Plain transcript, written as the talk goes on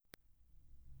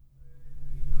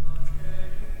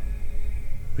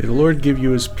May the Lord give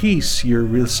you his peace. You're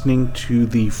listening to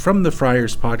the From the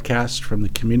Friars podcast from the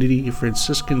Community of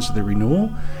Franciscans of the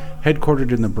Renewal,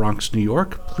 headquartered in the Bronx, New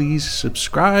York. Please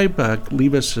subscribe,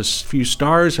 leave us a few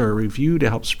stars or a review to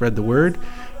help spread the word.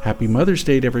 Happy Mother's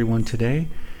Day to everyone today.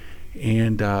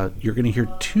 And you're going to hear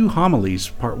two homilies,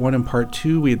 part one and part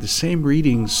two. We had the same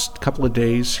readings a couple of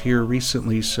days here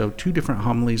recently, so two different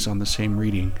homilies on the same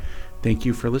reading. Thank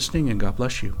you for listening, and God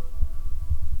bless you.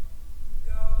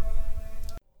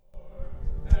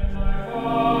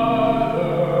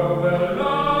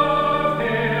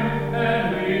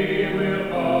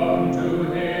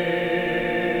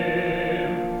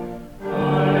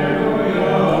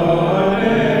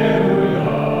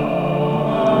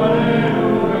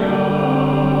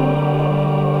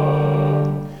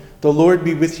 The Lord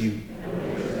be with you.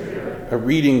 A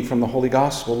reading from the Holy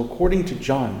Gospel according to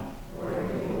John.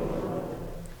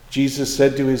 Jesus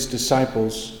said to his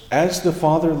disciples, "As the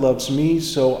Father loves me,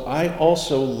 so I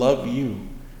also love you.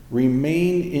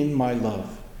 Remain in my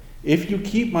love. If you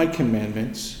keep my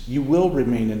commandments, you will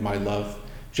remain in my love,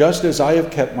 just as I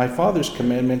have kept my Father's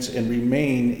commandments and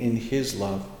remain in his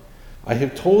love. I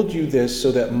have told you this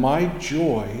so that my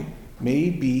joy may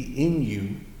be in you,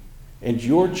 and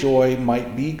your joy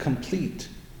might be complete.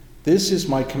 This is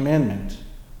my commandment.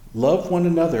 Love one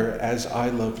another as I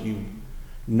love you.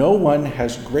 No one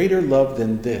has greater love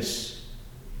than this,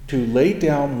 to lay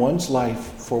down one's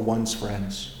life for one's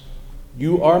friends.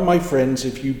 You are my friends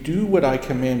if you do what I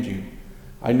command you.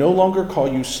 I no longer call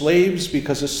you slaves,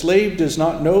 because a slave does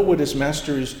not know what his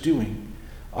master is doing.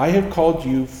 I have called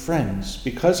you friends,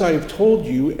 because I have told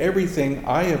you everything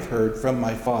I have heard from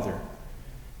my Father.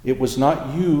 It was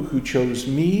not you who chose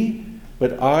me,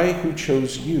 but I who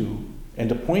chose you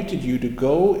and appointed you to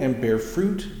go and bear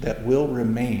fruit that will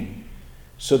remain,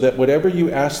 so that whatever you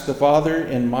ask the Father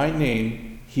in my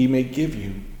name, he may give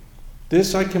you.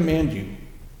 This I command you,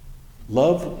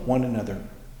 love one another."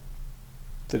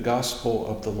 The Gospel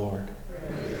of the Lord.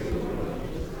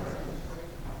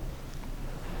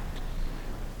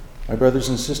 My brothers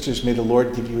and sisters, may the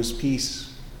Lord give you his peace.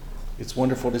 It's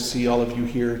wonderful to see all of you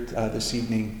here this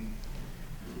evening.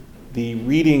 The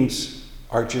readings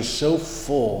are just so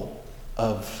full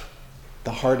of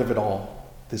the heart of it all.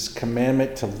 This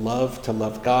commandment to love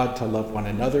God, to love one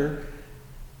another.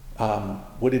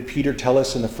 What did Peter tell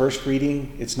us in the first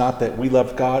reading? It's not that we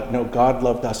love God. No, God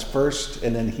loved us first,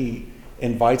 and then he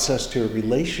invites us to a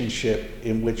relationship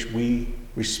in which we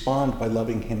respond by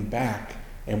loving him back,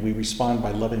 and we respond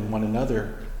by loving one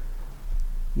another.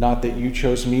 Not that you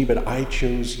chose me, but I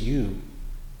chose you.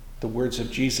 The words of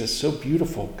Jesus, so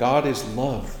beautiful. God is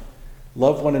love.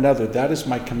 Love one another. That is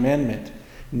my commandment.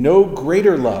 No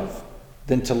greater love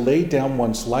than to lay down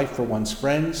one's life for one's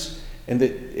friends.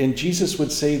 And Jesus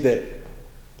would say that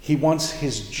he wants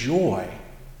his joy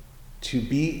to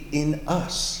be in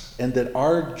us, and that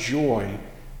our joy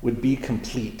would be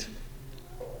complete.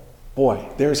 Boy,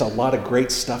 there's a lot of great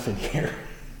stuff in here.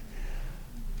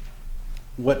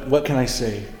 What can I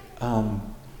say?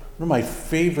 One of my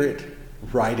favorite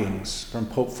writings from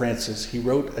Pope Francis, he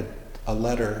wrote a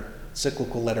letter,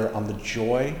 encyclical letter on the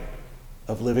joy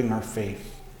of living our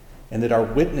faith, and that our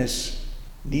witness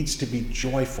needs to be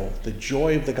joyful, the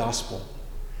joy of the gospel.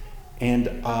 And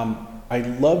I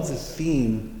love the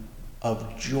theme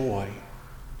of joy.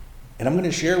 And I'm going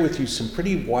to share with you some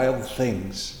pretty wild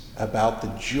things about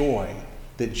the joy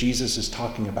that Jesus is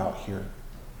talking about here.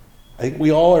 I think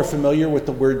we all are familiar with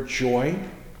the word joy,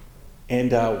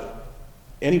 and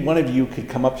any one of you could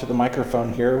come up to the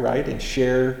microphone here, right, and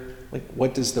share, like,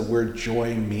 what does the word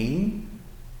joy mean?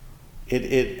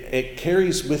 It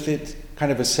carries with it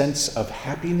kind of a sense of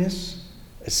happiness,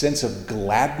 a sense of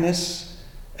gladness,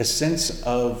 a sense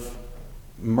of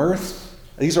mirth.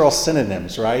 These are all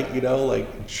synonyms, right?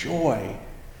 Like joy.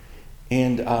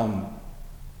 And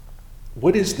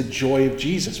what is the joy of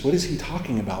Jesus? What is he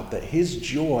talking about? That his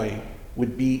joy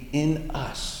would be in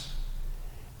us.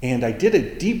 And I did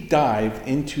a deep dive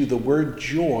into the word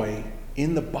joy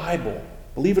in the Bible.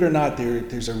 Believe it or not,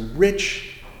 there's a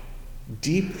rich,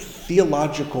 deep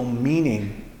theological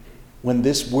meaning when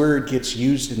this word gets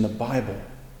used in the Bible.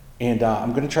 And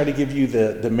I'm going to try to give you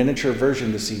the miniature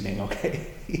version this evening, okay?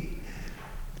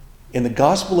 In the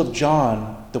Gospel of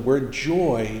John, the word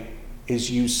joy is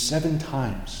used 7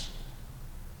 times.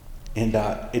 And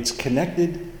it's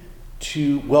connected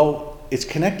to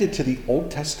the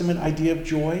Old Testament idea of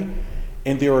joy.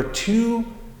 And there are 2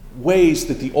 ways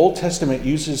that the Old Testament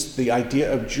uses the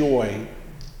idea of joy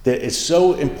that is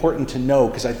so important to know,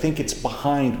 because I think it's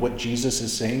behind what Jesus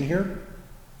is saying here.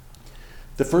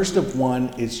 The first of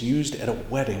one is used at a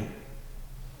wedding.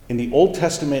 In the Old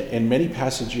Testament, in many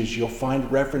passages, you'll find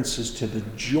references to the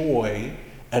joy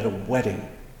at a wedding.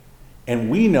 And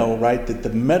we know, right, that the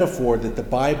metaphor that the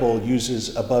Bible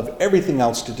uses above everything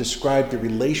else to describe the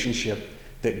relationship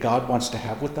that God wants to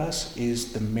have with us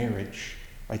is the marriage,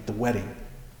 right, the wedding.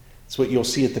 It's what you'll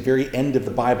see at the very end of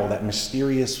the Bible, that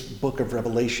mysterious book of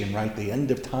Revelation, right, the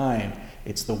end of time.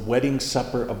 It's the wedding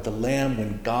supper of the Lamb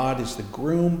when God is the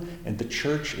groom and the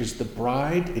church is the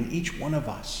bride, and each one of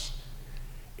us.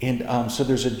 And so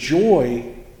there's a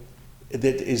joy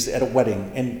that is at a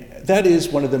wedding. And that is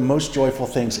one of the most joyful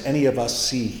things any of us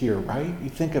see here, right? You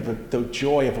think of the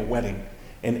joy of a wedding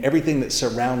and everything that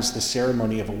surrounds the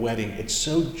ceremony of a wedding. It's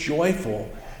so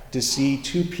joyful to see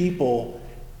two people,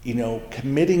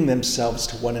 committing themselves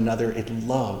to one another in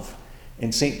love.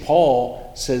 And St.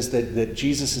 Paul says that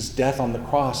Jesus' death on the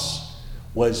cross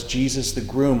was Jesus, the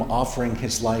groom, offering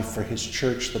his life for his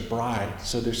church, the bride.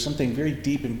 So there's something very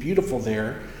deep and beautiful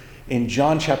there. In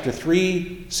John chapter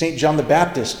 3, St. John the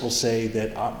Baptist will say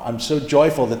that I'm so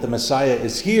joyful that the Messiah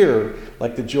is here,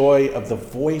 like the joy of the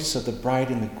voice of the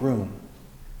bride and the groom,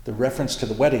 the reference to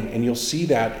the wedding. And you'll see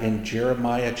that in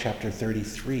Jeremiah chapter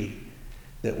 33,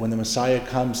 that when the Messiah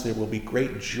comes, there will be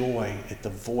great joy at the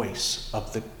voice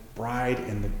of the bride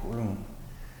and the groom.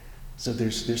 So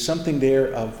there's something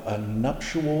there of a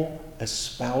nuptial,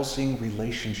 espousing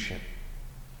relationship.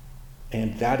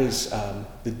 And that is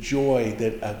the joy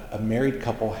that a married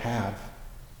couple have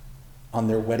on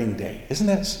their wedding day. Isn't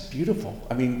that beautiful?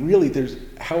 I mean, really,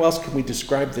 how else can we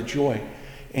describe the joy?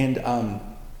 And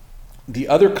the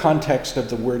other context of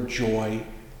the word joy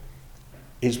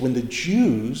is when the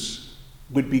Jews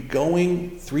would be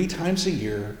going 3 times a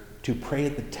year to pray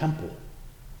at the temple.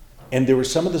 And there were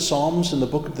some of the Psalms in the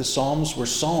book of the Psalms were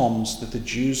psalms that the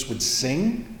Jews would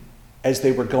sing as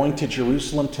they were going to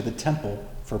Jerusalem to the temple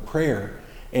for prayer.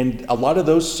 And a lot of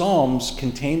those psalms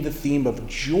contain the theme of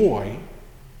joy.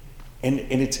 And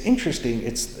it's interesting.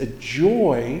 It's a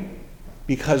joy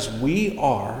because we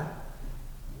are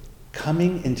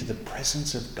coming into the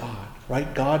presence of God,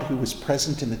 right? God who was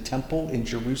present in the temple in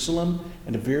Jerusalem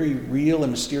in a very real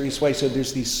and mysterious way. So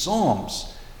there's these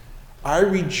psalms. I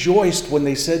rejoiced when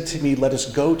they said to me, let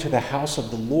us go to the house of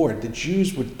the Lord. The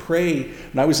Jews would pray.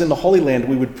 When I was in the Holy Land,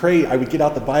 we would pray. I would get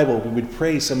out the Bible. We would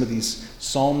pray some of these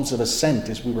psalms of ascent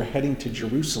as we were heading to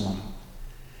Jerusalem,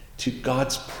 to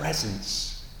God's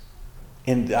presence.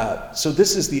 And so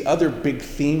this is the other big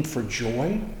theme for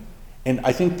joy. And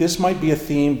I think this might be a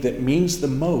theme that means the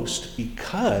most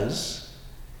because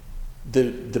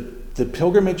the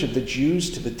pilgrimage of the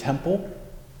Jews to the temple,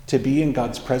 to be in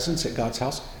God's presence at God's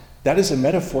house, that is a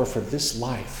metaphor for this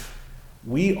life.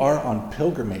 We are on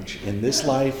pilgrimage in this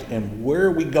life, and where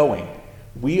are we going?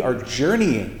 We are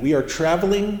journeying. We are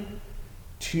traveling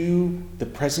to the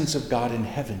presence of God in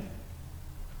heaven.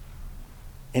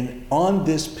 And on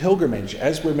this pilgrimage,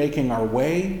 as we're making our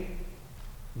way,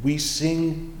 we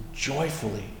sing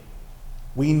joyfully.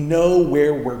 We know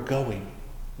where we're going.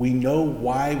 We know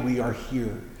why we are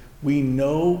here. We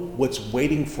know what's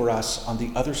waiting for us on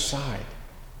the other side.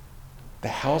 The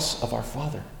house of our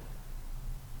Father.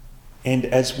 And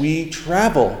as we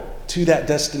travel to that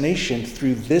destination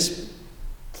through this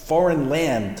foreign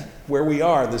land where we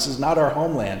are, this is not our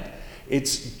homeland,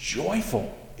 it's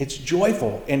joyful. It's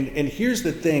joyful. And here's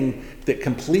the thing that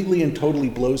completely and totally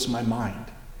blows my mind.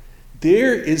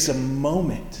 There is a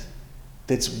moment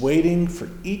that's waiting for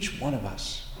each one of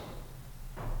us.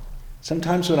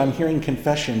 Sometimes when I'm hearing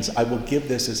confessions, I will give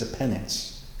this as a penance.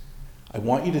 I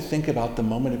want you to think about the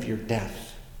moment of your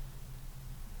death.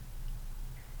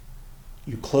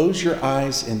 You close your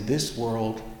eyes in this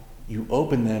world, you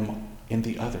open them in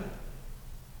the other.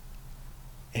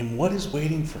 And what is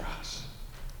waiting for us?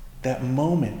 That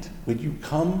moment when you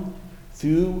come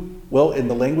through, well, in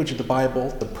the language of the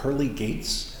Bible, the pearly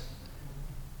gates.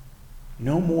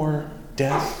 No more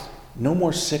death, no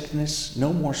more sickness,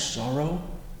 no more sorrow,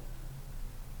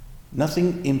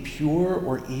 nothing impure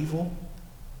or evil.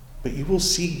 But you will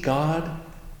see God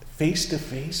face to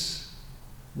face.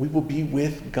 We will be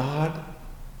with God,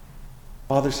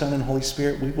 Father, Son, and Holy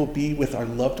Spirit. We will be with our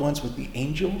loved ones, with the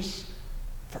angels,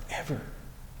 forever.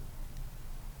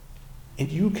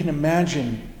 And you can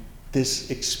imagine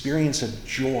this experience of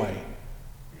joy,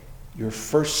 your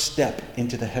first step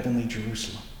into the heavenly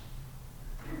Jerusalem.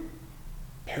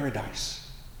 Paradise.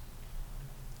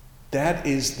 That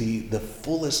is the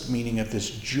fullest meaning of this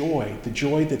joy, the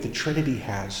joy that the Trinity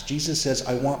has. Jesus says,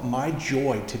 I want my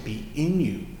joy to be in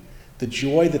you. The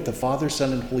joy that the Father,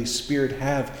 Son, and Holy Spirit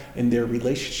have in their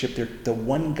relationship. They're the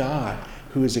one God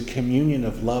who is a communion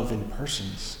of love in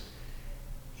persons.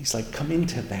 He's like, come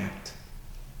into that.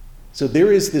 So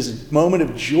there is this moment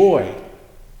of joy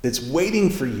that's waiting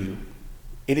for you,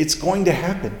 and it's going to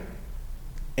happen.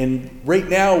 And right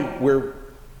now, we're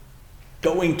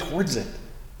going towards it.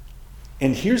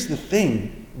 And here's the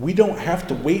thing, we don't have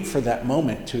to wait for that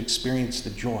moment to experience the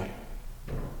joy.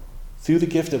 Through the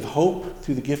gift of hope,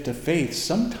 through the gift of faith,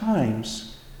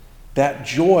 sometimes that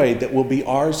joy that will be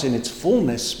ours in its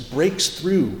fullness breaks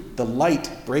through, the light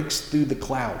breaks through the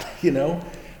cloud,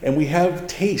 and we have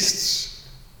tastes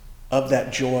of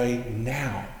that joy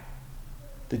now.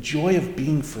 The joy of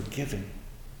being forgiven.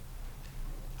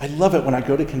 I love it when I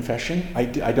go to confession. I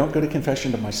don't go to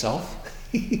confession to myself.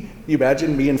 You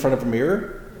imagine me in front of a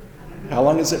mirror? How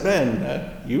long has it been?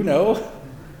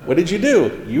 What did you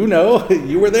do?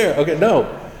 You were there. Okay,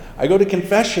 no. I go to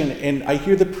confession and I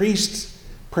hear the priest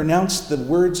pronounce the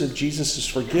words of Jesus'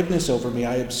 forgiveness over me.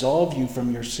 I absolve you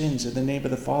from your sins in the name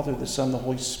of the Father, the Son, the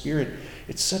Holy Spirit.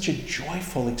 It's such a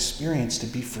joyful experience to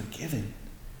be forgiven.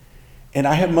 And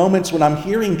I have moments when I'm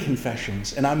hearing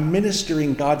confessions and I'm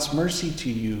ministering God's mercy to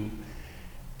you.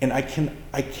 And I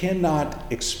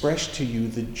cannot express to you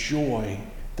the joy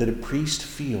that a priest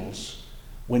feels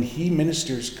when he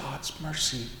ministers God's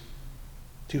mercy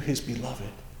to his beloved.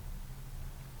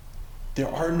 There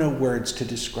are no words to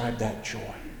describe that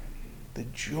joy. The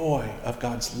joy of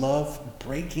God's love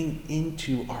breaking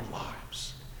into our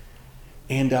lives.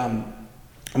 And I'm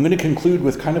going to conclude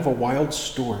with kind of a wild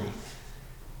story.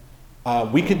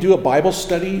 We could do a Bible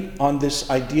study on this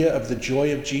idea of the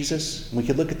joy of Jesus. We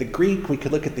could look at the Greek, we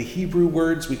could look at the Hebrew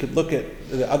words, we could look at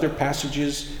the other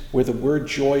passages where the word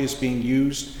joy is being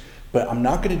used, but I'm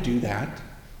not going to do that.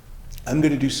 I'm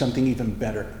going to do something even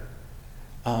better.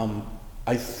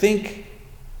 I think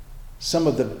some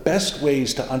of the best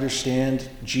ways to understand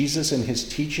Jesus and his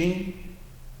teaching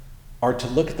are to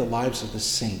look at the lives of the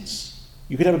saints.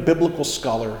 You could have a biblical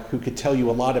scholar who could tell you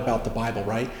a lot about the Bible,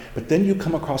 right? But then you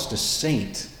come across a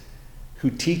saint who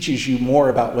teaches you more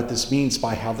about what this means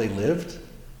by how they lived.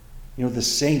 The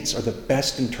saints are the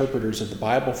best interpreters of the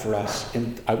Bible for us.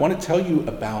 And I want to tell you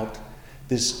about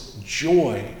this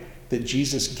joy that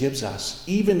Jesus gives us,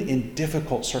 even in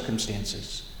difficult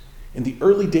circumstances. In the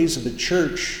early days of the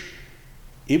church,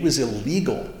 it was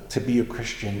illegal to be a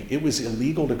Christian. It was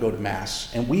illegal to go to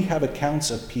Mass. And we have accounts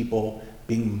of people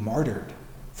being martyred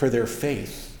for their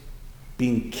faith,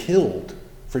 being killed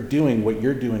for doing what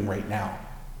you're doing right now.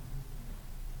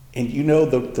 And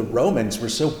the Romans were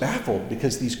so baffled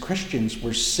because these Christians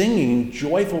were singing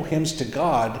joyful hymns to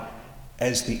God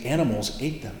as the animals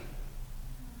ate them.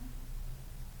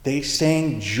 They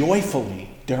sang joyfully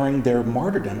during their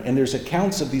martyrdom. And there's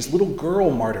accounts of these little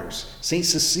girl martyrs, St.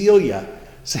 Cecilia,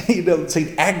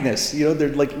 St. Agnes, they're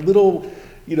like little,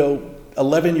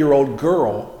 11-year-old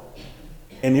girl.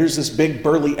 And here's this big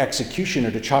burly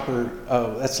executioner to chop her,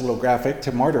 that's a little graphic,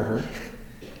 to martyr her.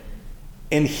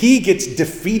 And he gets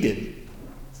defeated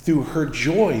through her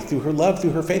joy, through her love,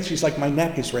 through her faith. She's like, my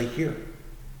neck is right here.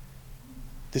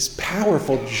 This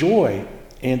powerful joy.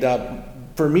 And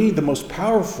for me, the most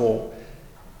powerful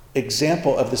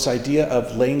example of this idea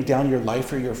of laying down your life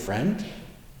for your friend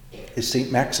is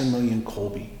St. Maximilian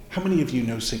Kolbe. How many of you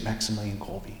know St. Maximilian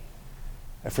Kolbe?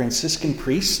 A Franciscan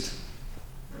priest.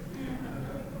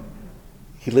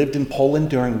 He lived in Poland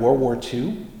during World War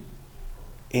II,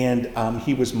 and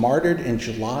he was martyred in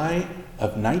July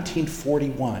of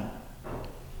 1941.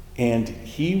 And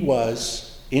he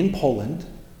was in Poland.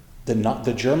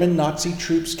 The German Nazi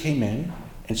troops came in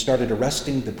and started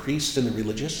arresting the priests and the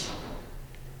religious.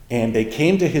 And they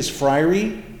came to his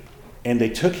friary, and they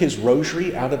took his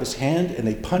rosary out of his hand, and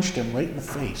they punched him right in the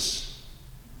face.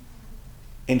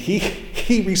 And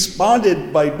he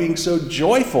responded by being so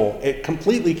joyful, it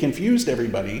completely confused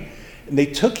everybody. And they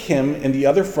took him and the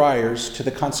other friars to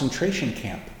the concentration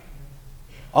camp,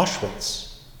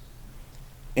 Auschwitz.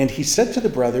 And he said to the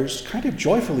brothers, kind of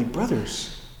joyfully,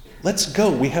 brothers, let's go.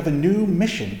 We have a new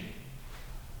mission.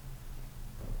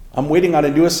 I'm waiting on a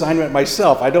new assignment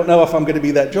myself. I don't know if I'm going to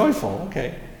be that joyful.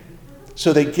 Okay.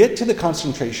 So they get to the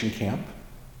concentration camp.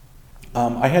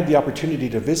 I had the opportunity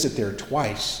to visit there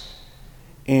twice.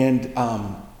 And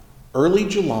early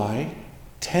July,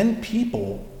 10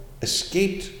 people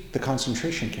escaped the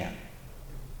concentration camp.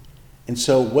 And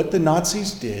so what the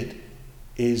Nazis did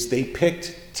is they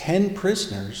picked 10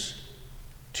 prisoners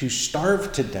to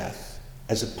starve to death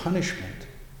as a punishment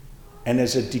and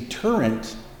as a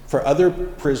deterrent for other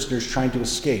prisoners trying to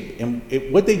escape.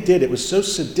 And what they did, it was so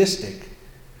sadistic.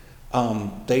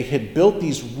 They had built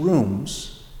these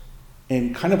rooms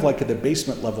and kind of like at the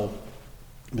basement level,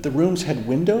 but the rooms had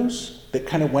windows that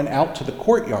kind of went out to the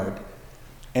courtyard.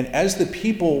 And as the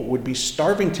people would be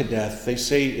starving to death, they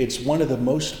say it's one of the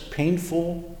most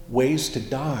painful ways to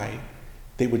die,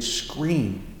 they would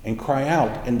scream and cry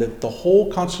out, and the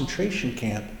whole concentration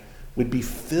camp would be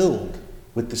filled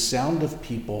with the sound of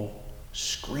people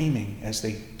screaming as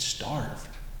they starved.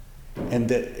 And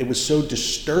that it was so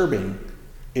disturbing,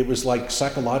 it was like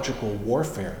psychological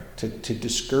warfare to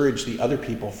discourage the other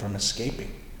people from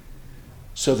escaping.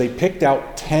 So they picked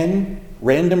out 10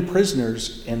 random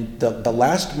prisoners, and the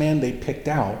last man they picked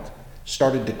out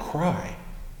started to cry.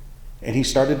 And he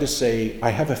started to say,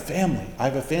 I have a family, I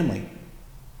have a family.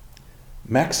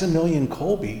 Maximilian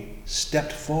Kolbe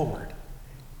stepped forward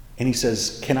and he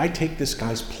says, can I take this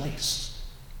guy's place?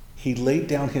 He laid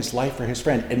down his life for his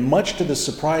friend. And much to the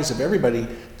surprise of everybody,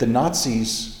 the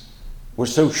Nazis were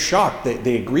so shocked that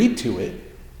they agreed to it,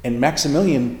 and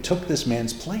Maximilian took this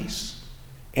man's place.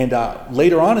 And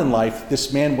later on in life,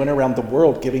 this man went around the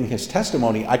world giving his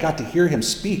testimony. I got to hear him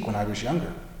speak when I was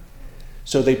younger.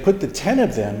 So they put the 10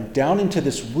 of them down into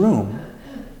this room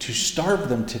to starve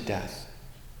them to death.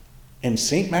 And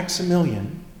St.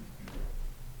 Maximilian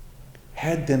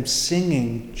had them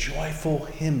singing joyful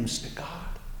hymns to God.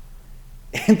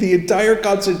 And the entire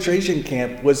concentration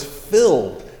camp was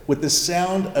filled with the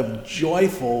sound of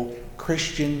joyful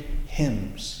Christian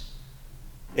hymns.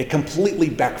 It completely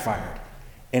backfired.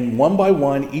 And one by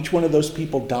one, each one of those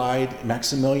people died.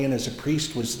 Maximilian, as a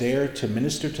priest, was there to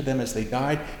minister to them as they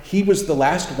died. He was the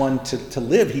last one to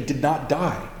live. He did not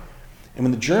die. And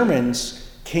when the Germans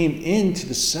came into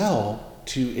the cell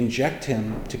to inject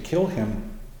him, to kill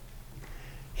him,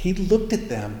 he looked at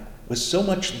them with so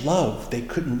much love they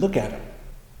couldn't look at him.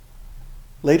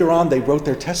 Later on, they wrote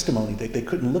their testimony. They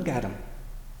couldn't look at him.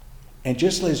 And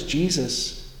just as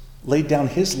Jesus laid down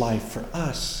his life for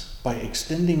us by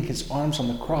extending his arms on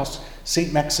the cross,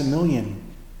 St. Maximilian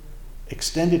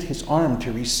extended his arm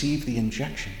to receive the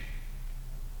injection.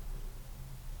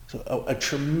 So a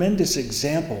tremendous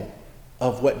example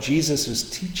of what Jesus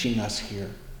is teaching us here.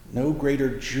 No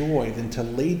greater joy than to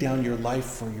lay down your life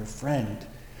for your friend.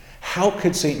 How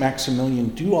could St. Maximilian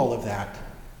do all of that?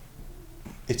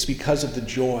 It's because of the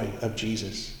joy of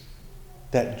Jesus.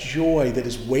 That joy that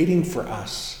is waiting for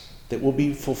us, that will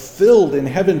be fulfilled in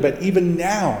heaven. But even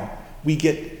now, we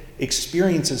get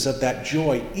experiences of that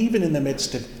joy. Even in the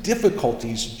midst of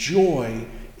difficulties, joy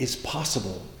is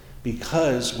possible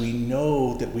because we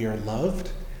know that we are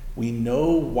loved. We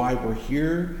know why we're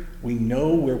here. We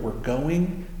know where we're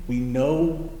going. We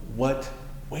know what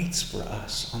waits for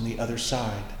us on the other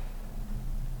side.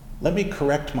 Let me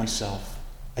correct myself.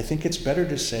 I think it's better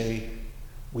to say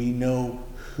we know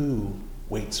who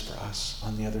waits for us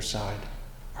on the other side,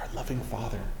 our loving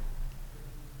Father.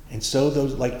 And so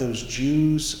those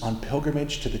Jews on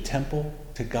pilgrimage to the temple,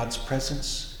 to God's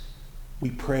presence,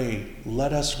 we pray,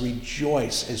 let us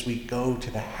rejoice as we go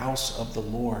to the house of the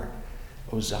Lord.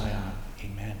 O Zion,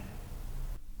 amen.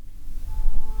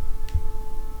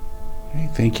 Okay,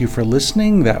 thank you for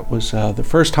listening. That was the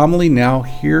first homily. Now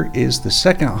here is the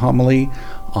second homily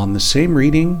on the same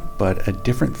reading, but a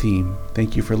different theme.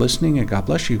 Thank you for listening, and God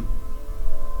bless you.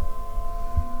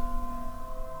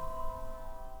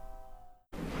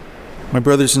 My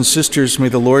brothers and sisters, may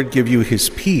the Lord give you his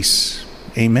peace.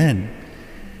 Amen.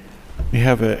 We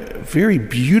have a very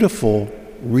beautiful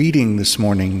reading this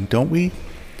morning, don't we?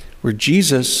 Where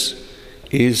Jesus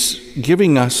is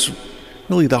giving us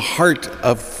really the heart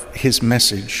of his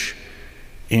message.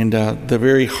 And the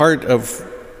very heart of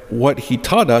what he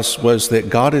taught us was that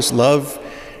God is love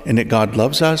and that God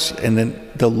loves us, and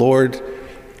that the Lord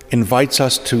invites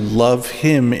us to love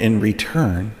him in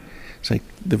return. It's like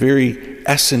the very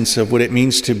essence of what it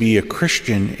means to be a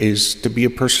Christian is to be a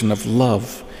person of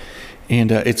love.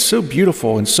 And it's so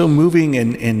beautiful and so moving,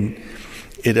 and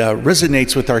it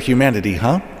resonates with our humanity,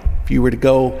 huh? If you were to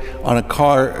go on a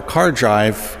car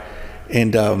drive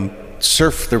and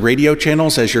surf the radio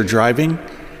channels as you're driving,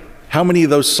 how many of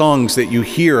those songs that you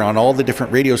hear on all the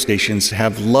different radio stations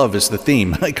have love as the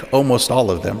theme? Like almost all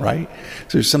of them, right?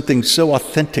 So there's something so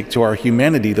authentic to our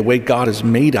humanity, the way God has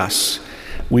made us.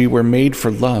 We were made for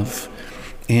love.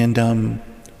 And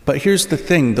but here's the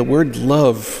thing, the word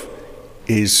love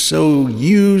is so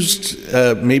used,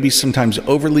 maybe sometimes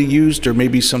overly used or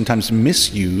maybe sometimes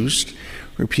misused,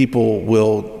 where people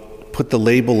will put the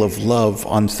label of love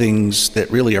on things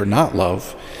that really are not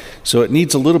love. So it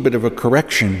needs a little bit of a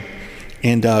correction.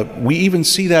 And we even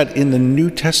see that in the New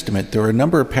Testament. There are a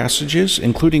number of passages,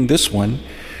 including this one,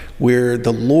 where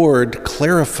the Lord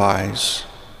clarifies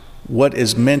what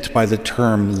is meant by the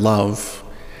term love.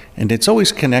 And it's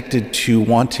always connected to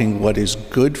wanting what is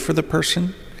good for the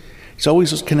person. It's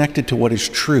always connected to what is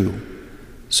true.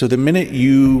 So the minute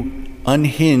you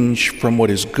unhinge from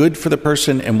what is good for the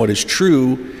person and what is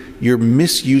true, you're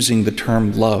misusing the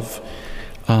term love.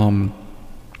 And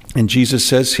Jesus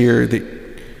says here that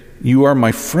you are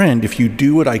my friend if you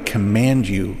do what I command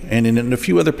you. And in a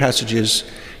few other passages,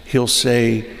 he'll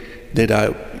say that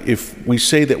if we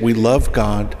say that we love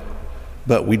God,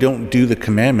 but we don't do the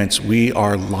commandments, we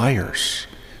are liars.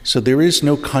 So there is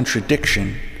no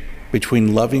contradiction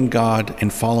between loving God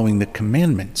and following the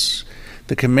commandments.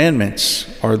 The commandments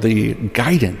are the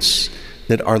guidance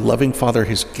that our loving Father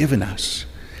has given us.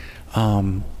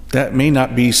 That may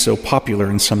not be so popular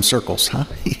in some circles, huh?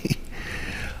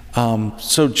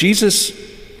 So Jesus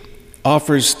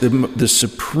offers the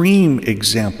supreme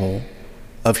example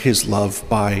of his love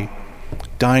by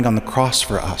dying on the cross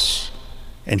for us.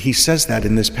 And he says that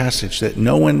in this passage, that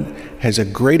no one has a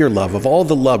greater love. Of all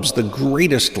the loves, the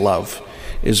greatest love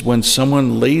is when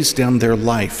someone lays down their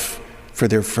life for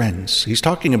their friends. He's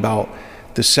talking about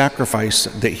the sacrifice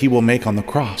that he will make on the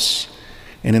cross.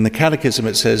 And in the Catechism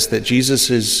it says that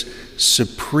Jesus'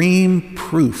 supreme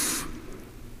proof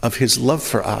of his love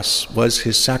for us was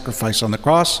his sacrifice on the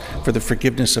cross for the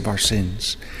forgiveness of our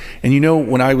sins. And you know,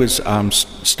 when I was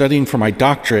studying for my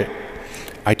doctorate,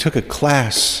 I took a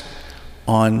class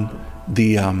on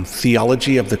the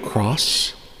theology of the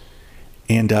cross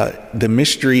and the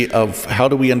mystery of how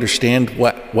do we understand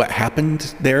what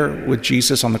happened there with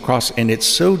Jesus on the cross. And it's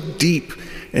so deep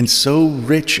and so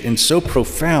rich and so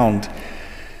profound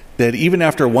that even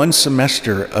after one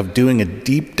semester of doing a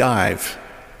deep dive,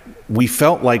 we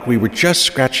felt like we were just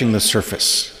scratching the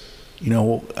surface.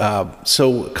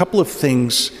 So a couple of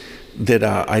things that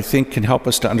I think can help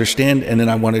us to understand, and then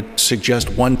I want to suggest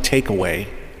one takeaway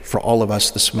for all of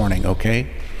us this morning, okay?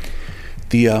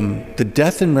 The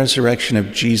death and resurrection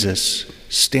of Jesus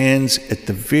stands at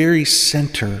the very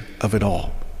center of it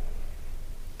all.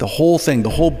 The whole thing,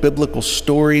 the whole biblical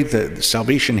story, the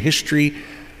salvation history,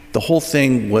 the whole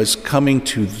thing was coming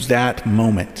to that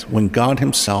moment when God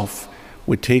himself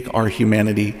would take our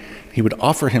humanity. He would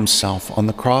offer himself on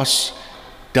the cross,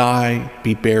 die,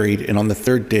 be buried, and on the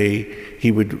third day,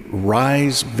 he would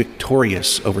rise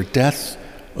victorious over death,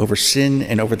 over sin,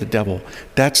 and over the devil.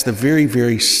 That's the very,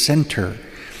 very center.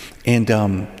 And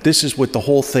this is what the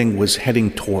whole thing was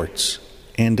heading towards.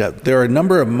 And there are a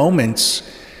number of moments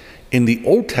in the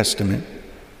Old Testament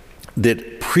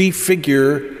that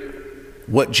prefigure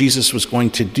what Jesus was going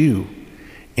to do.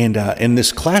 And in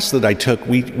this class that I took,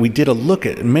 we did a look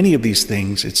at many of these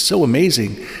things. It's so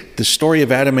amazing. The story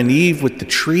of Adam and Eve with the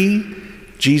tree,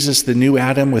 Jesus, the new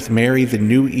Adam, with Mary, the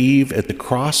new Eve at the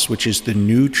cross, which is the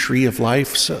new tree of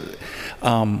life. So,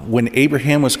 when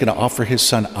Abraham was going to offer his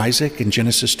son Isaac in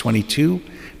Genesis 22,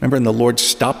 remember, and the Lord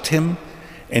stopped him,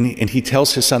 and he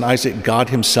tells his son Isaac, God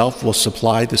himself will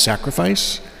supply the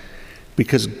sacrifice,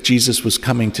 because Jesus was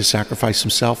coming to sacrifice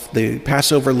himself, the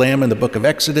Passover lamb in the book of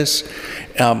Exodus.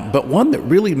 But one that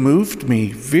really moved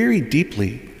me very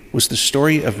deeply was the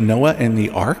story of Noah and the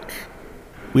ark.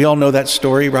 We all know that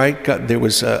story, right? There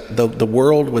was the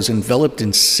world was enveloped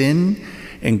in sin,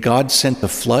 and God sent the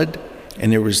flood,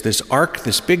 and there was this ark,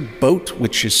 this big boat,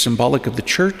 which is symbolic of the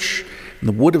church, and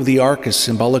the wood of the ark is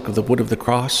symbolic of the wood of the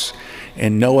cross.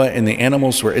 And Noah and the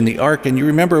animals were in the ark. And you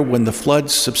remember when the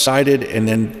flood subsided and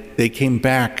then they came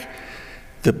back,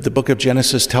 the book of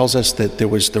Genesis tells us that there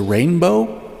was the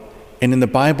rainbow. And in the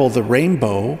Bible, the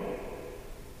rainbow,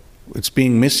 it's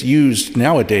being misused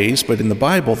nowadays, but in the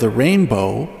Bible, the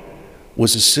rainbow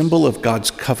was a symbol of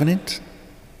God's covenant.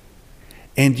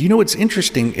 And you know what's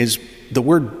interesting is the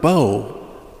word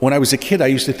bow. When I was a kid, I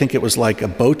used to think it was like a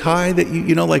bow tie that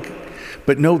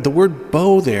but no, the word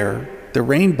bow there, the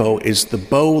rainbow, is the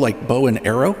bow, like bow and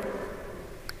arrow.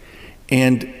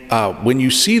 And when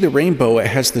you see the rainbow, it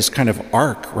has this kind of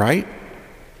arc, right?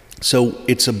 So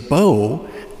it's a bow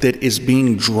that is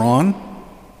being drawn,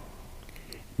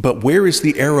 but where is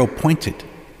the arrow pointed?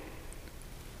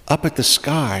 Up at the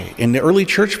sky. And the early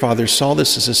church fathers saw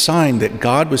this as a sign that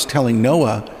God was telling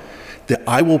Noah that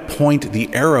I will point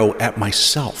the arrow at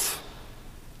myself,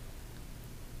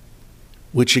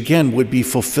 which again would be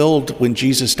fulfilled when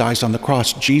Jesus dies on the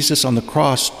cross. Jesus on the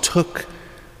cross took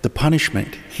the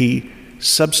punishment. He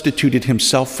substituted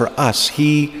himself for us.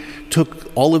 He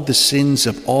took all of the sins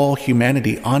of all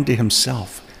humanity onto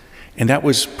himself. And that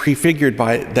was prefigured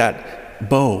by that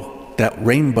bow, that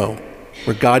rainbow,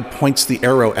 where God points the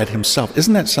arrow at himself.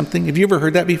 Isn't that something? Have you ever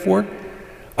heard that before?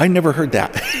 I never heard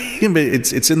that.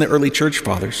 It's in the early church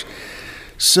fathers.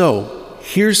 So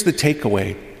here's the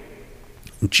takeaway.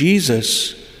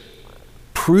 Jesus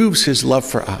proves his love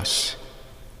for us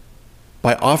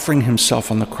by offering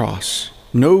himself on the cross.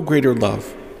 No greater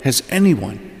love has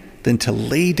anyone than to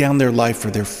lay down their life for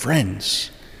their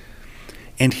friends.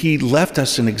 And he left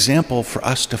us an example for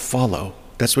us to follow.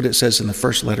 That's what it says in the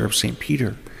first letter of St.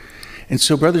 Peter. And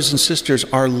so, brothers and sisters,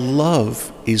 our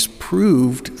love is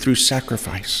proved through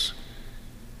sacrifice.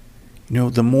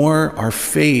 The more our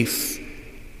faith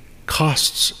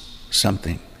costs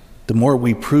something, the more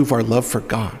we prove our love for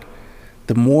God,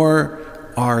 the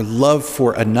more our love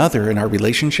for another in our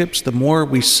relationships, the more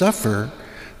we suffer,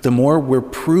 the more we're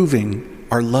proving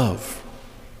our love,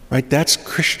 right? That's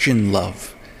Christian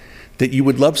love, that you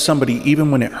would love somebody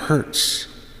even when it hurts.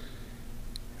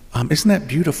 Isn't that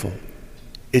beautiful?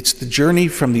 It's the journey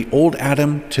from the old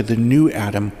Adam to the new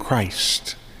Adam,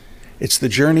 Christ. It's the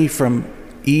journey from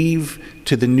Eve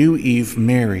to the new Eve,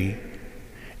 Mary.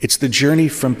 It's the journey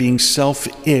from being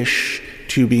selfish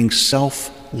to being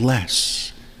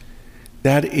selfless.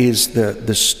 That is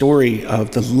the story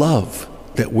of the love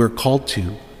that we're called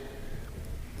to.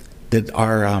 That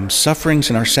our sufferings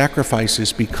and our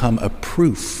sacrifices become a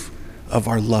proof of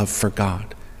our love for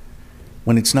God.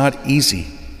 When it's not easy,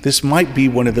 this might be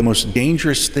one of the most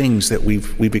dangerous things that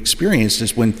we've experienced,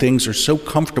 is when things are so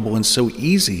comfortable and so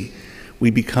easy, we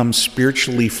become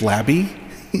spiritually flabby.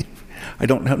 I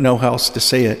don't know how else to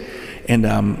say it. And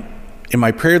in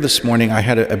my prayer this morning, I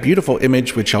had a beautiful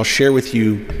image which I'll share with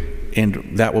you,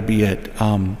 and that will be it.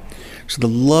 So the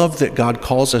love that God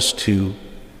calls us to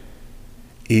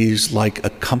is like a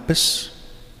compass.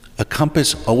 A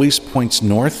compass always points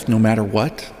north no matter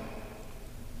what.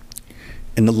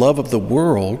 And the love of the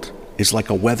world is like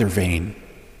a weather vane.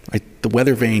 Right? The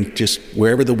weather vane, just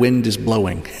wherever the wind is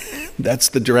blowing, that's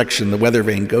the direction the weather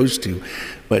vane goes to.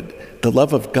 But the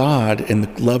love of God and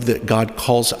the love that God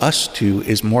calls us to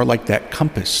is more like that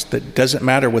compass that doesn't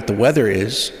matter what the weather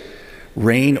is,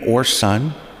 rain or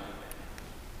sun,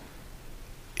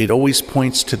 it always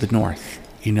points to the north.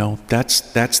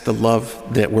 That's the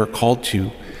love that we're called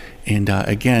to. And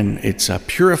again, it's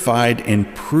purified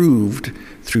and proved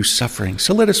through suffering.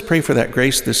 So let us pray for that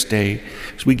grace this day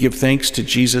as we give thanks to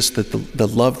Jesus that the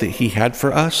love that he had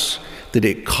for us, that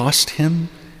it cost him,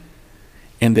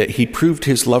 and that he proved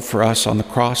his love for us on the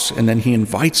cross, and then he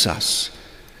invites us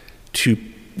to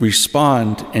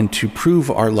respond and to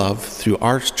prove our love through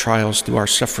our trials, through our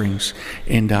sufferings.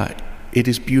 And it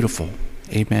is beautiful.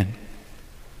 Amen.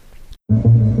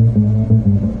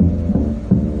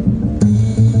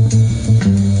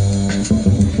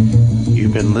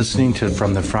 You've been listening to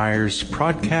From the Friars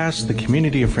podcast, the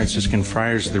community of Franciscan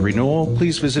Friars of the Renewal.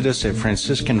 Please visit us at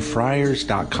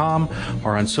franciscanfriars.com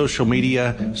or on social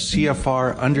media,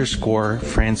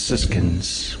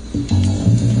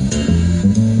 CFR_Franciscans.